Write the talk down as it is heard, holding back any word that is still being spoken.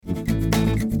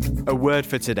A Word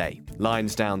for Today,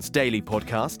 Lionsdown's daily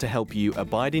podcast to help you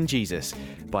abide in Jesus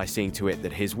by seeing to it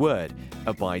that His Word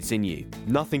abides in you.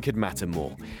 Nothing could matter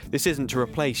more. This isn't to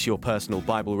replace your personal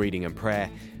Bible reading and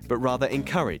prayer, but rather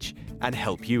encourage and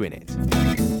help you in it.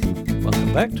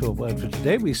 Welcome back to A Word for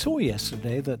Today. We saw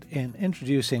yesterday that in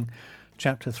introducing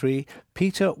chapter 3,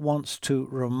 Peter wants to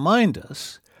remind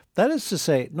us, that is to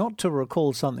say, not to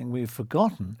recall something we've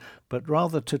forgotten, but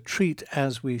rather to treat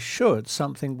as we should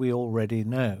something we already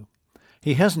know.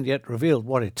 He hasn't yet revealed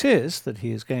what it is that he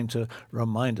is going to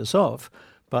remind us of,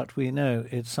 but we know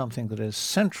it's something that is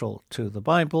central to the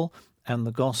Bible and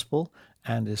the Gospel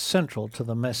and is central to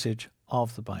the message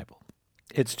of the Bible.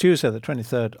 It's Tuesday, the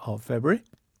 23rd of February,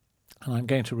 and I'm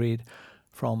going to read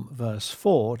from verse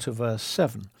 4 to verse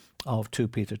 7 of 2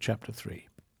 Peter chapter 3.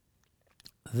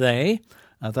 They,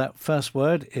 that first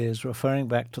word is referring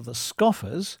back to the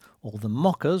scoffers, or the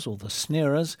mockers, or the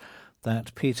sneerers,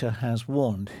 that Peter has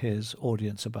warned his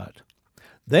audience about.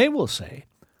 They will say,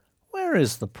 "Where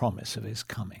is the promise of his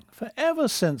coming? For ever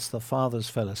since the fathers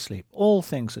fell asleep, all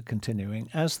things are continuing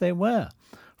as they were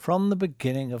from the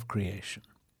beginning of creation."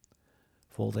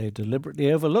 For they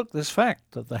deliberately overlook this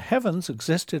fact that the heavens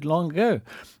existed long ago,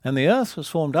 and the earth was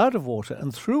formed out of water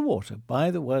and through water by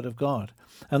the word of God,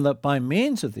 and that by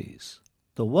means of these,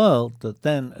 the world that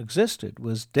then existed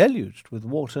was deluged with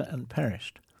water and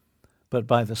perished. But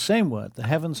by the same word, the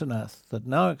heavens and earth that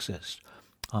now exist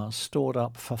are stored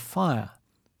up for fire,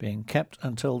 being kept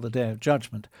until the day of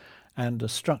judgment and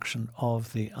destruction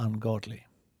of the ungodly.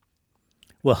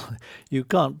 Well, you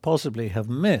can't possibly have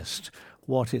missed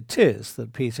what it is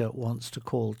that Peter wants to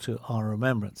call to our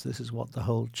remembrance. This is what the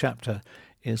whole chapter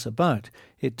is about.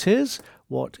 It is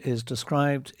what is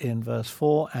described in verse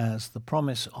 4 as the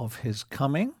promise of his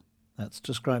coming. That's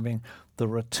describing the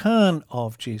return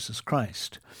of Jesus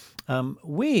Christ.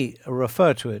 We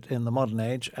refer to it in the modern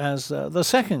age as the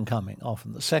second coming,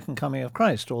 often the second coming of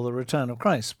Christ or the return of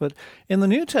Christ. But in the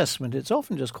New Testament, it's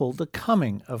often just called the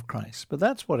coming of Christ. But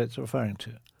that's what it's referring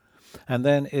to. And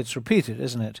then it's repeated,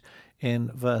 isn't it,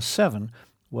 in verse 7,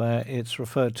 where it's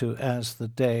referred to as the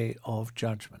day of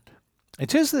judgment.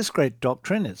 It is this great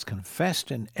doctrine. It's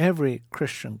confessed in every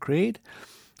Christian creed.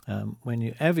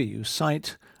 Whenever you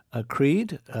cite a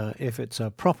creed, if it's a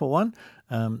proper one,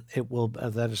 it will,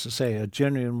 that is to say, a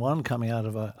genuine one coming out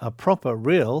of a proper,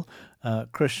 real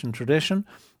Christian tradition,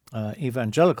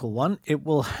 evangelical one, it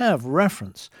will have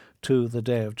reference to the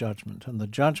day of judgment and the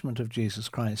judgment of Jesus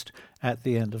Christ at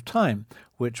the end of time,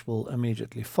 which will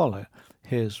immediately follow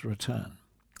his return.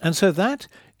 And so that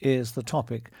is the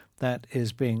topic that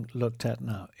is being looked at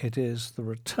now. It is the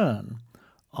return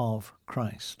of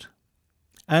Christ.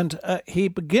 And he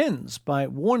begins by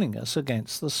warning us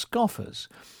against the scoffers,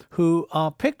 who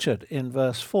are pictured in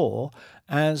verse 4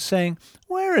 as saying,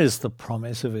 "Where is the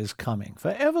promise of his coming?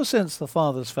 For ever since the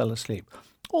fathers fell asleep,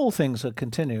 all things are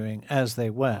continuing as they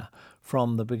were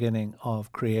from the beginning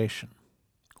of creation."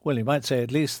 Well, you might say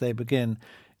at least they believe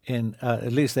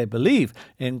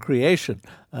in creation.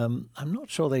 I'm not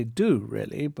sure they do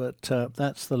really, but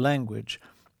that's the language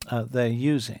they're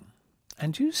using.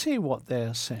 And you see what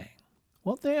they're saying.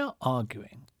 What they are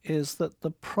arguing is that the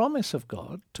promise of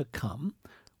God to come,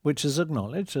 which is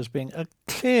acknowledged as being a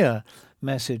clear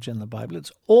message in the Bible,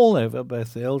 it's all over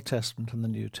both the Old Testament and the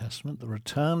New Testament, the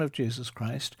return of Jesus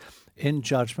Christ in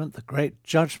judgment, the great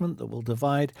judgment that will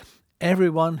divide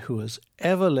everyone who has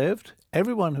ever lived.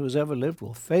 Everyone who has ever lived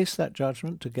will face that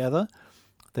judgment together.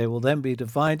 They will then be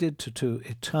divided to two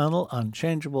eternal,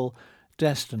 unchangeable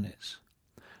destinies.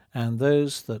 And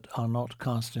those that are not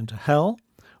cast into hell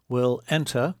will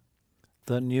enter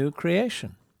the new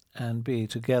creation and be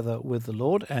together with the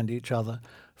Lord and each other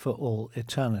for all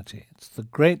eternity. It's the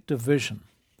great division.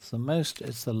 It's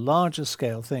the largest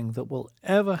scale thing that will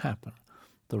ever happen,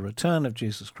 the return of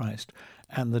Jesus Christ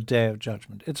and the day of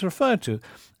judgment. It's referred to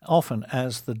often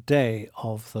as the day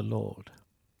of the Lord.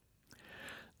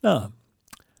 Now,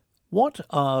 what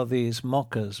are these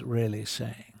mockers really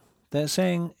saying? They're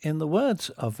saying, in the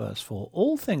words of verse 4,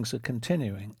 all things are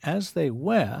continuing as they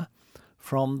were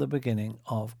from the beginning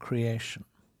of creation.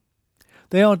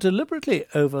 They are deliberately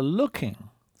overlooking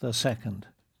the second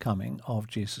coming of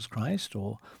Jesus Christ,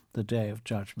 or the day of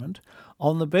judgment,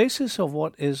 on the basis of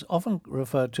what is often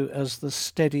referred to as the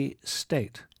steady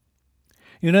state.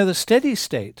 You know, the steady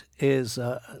state is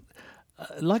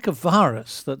like a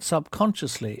virus that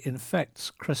subconsciously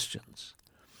infects Christians.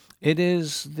 It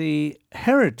is the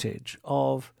heritage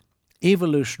of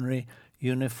evolutionary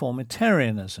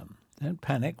uniformitarianism. Don't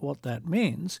panic. What that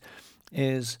means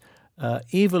is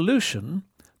evolution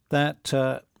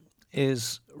that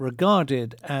is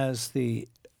regarded as the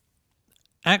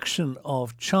action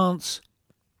of chance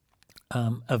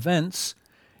events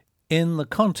in the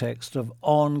context of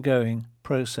ongoing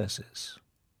processes.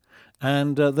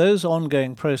 And those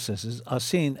ongoing processes are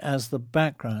seen as the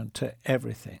background to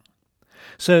everything.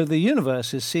 So the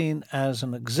universe is seen as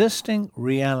an existing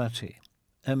reality,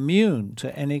 immune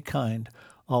to any kind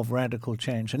of radical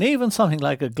change. And even something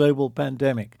like a global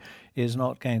pandemic is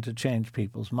not going to change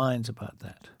people's minds about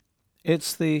that.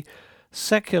 It's the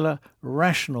secular,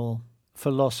 rational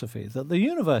philosophy that the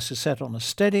universe is set on a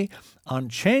steady,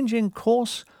 unchanging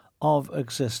course of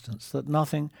existence, that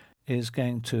nothing is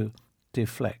going to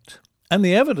deflect. And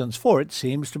the evidence for it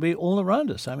seems to be all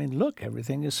around us. I mean, look,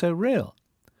 everything is so real.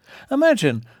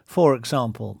 Imagine, for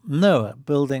example, Noah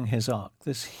building his ark,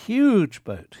 this huge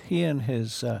boat, he and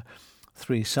his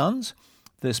 3 sons,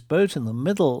 this boat in the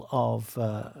middle of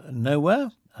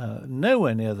nowhere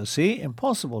near the sea,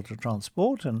 impossible to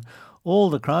transport, and all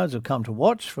the crowds have come to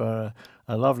watch for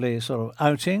a lovely sort of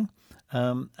outing.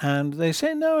 And they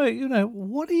say, Noah,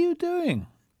 what are you doing?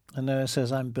 And Noah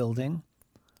says, I'm building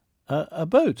a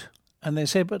boat. And they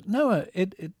say, but Noah,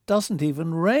 it doesn't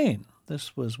even rain.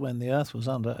 This was when the earth was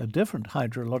under a different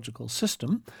hydrological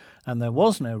system, and there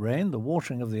was no rain. The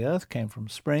watering of the earth came from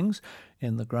springs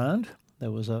in the ground.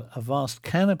 There was a vast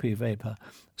canopy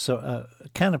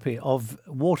of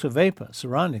water vapor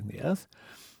surrounding the earth,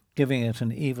 giving it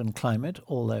an even climate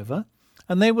all over.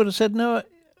 And they would have said, Noah,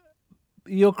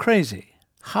 you're crazy.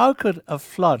 How could a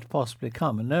flood possibly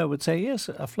come? And Noah would say, yes,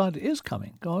 a flood is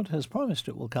coming. God has promised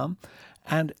it will come.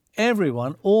 And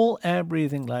everyone, all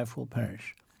air-breathing life will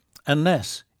perish,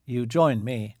 unless you join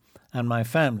me and my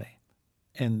family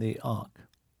in the ark.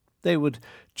 They would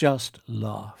just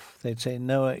laugh. They'd say,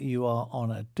 Noah, you are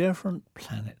on a different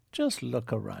planet. Just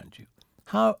look around you.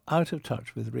 How out of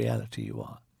touch with reality you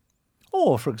are.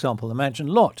 Or, for example, imagine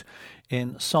Lot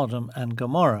in Sodom and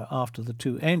Gomorrah after the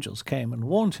 2 angels came and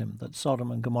warned him that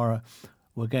Sodom and Gomorrah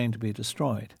were going to be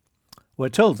destroyed. We're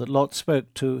told that Lot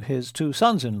spoke to his 2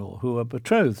 sons-in-law who were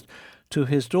betrothed to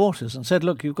his daughters and said,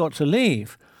 look, you've got to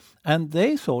leave. And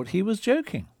they thought he was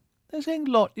joking. They're saying,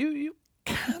 Lot, you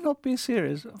cannot be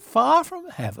serious. Far from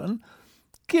heaven,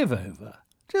 give over.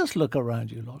 Just look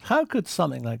around you, Lot. How could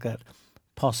something like that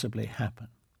possibly happen?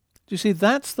 Do you see,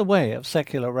 that's the way of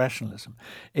secular rationalism.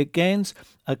 It gains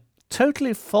a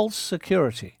totally false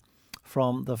security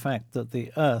from the fact that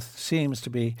the earth seems to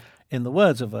be, in the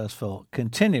words of verse 4,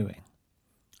 continuing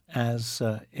as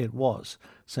it was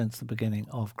since the beginning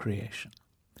of creation.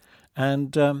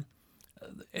 And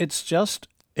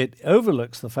it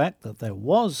overlooks the fact that there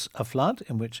was a flood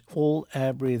in which all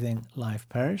air-breathing life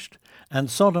perished,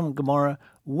 and Sodom and Gomorrah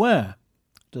were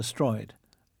destroyed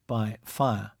by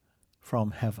fire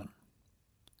from heaven.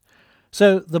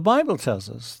 So the Bible tells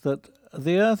us that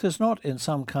the earth is not in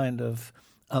some kind of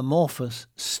amorphous,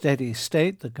 steady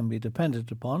state that can be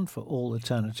depended upon for all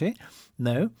eternity.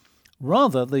 No,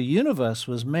 rather the universe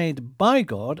was made by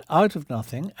God out of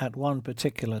nothing at one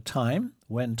particular time,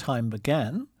 when time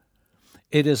began.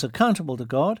 It is accountable to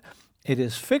God. It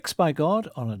is fixed by God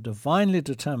on a divinely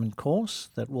determined course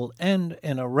that will end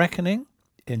in a reckoning,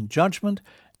 in judgment,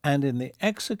 and in the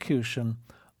execution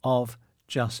of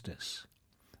justice.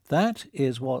 That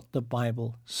is what the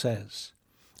Bible says.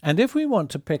 And if we want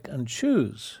to pick and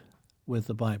choose with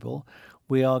the Bible,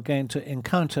 we are going to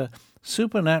encounter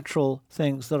supernatural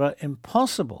things that are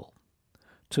impossible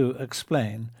to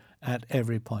explain at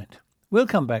every point. We'll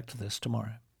come back to this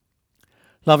tomorrow.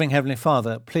 Loving Heavenly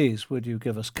Father, please would you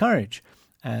give us courage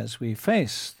as we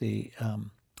face the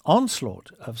onslaught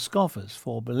of scoffers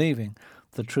for believing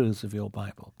the truths of your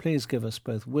Bible. Please give us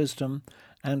both wisdom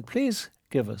and please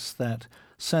give us that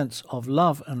sense of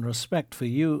love and respect for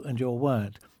you and your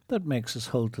word that makes us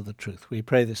hold to the truth. We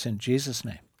pray this in Jesus'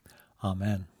 name.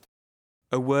 Amen.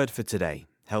 A word for today,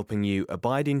 helping you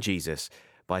abide in Jesus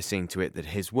by seeing to it that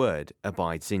his word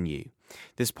abides in you.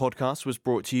 This podcast was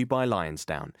brought to you by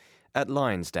Lionsdown at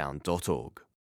lionsdown.org.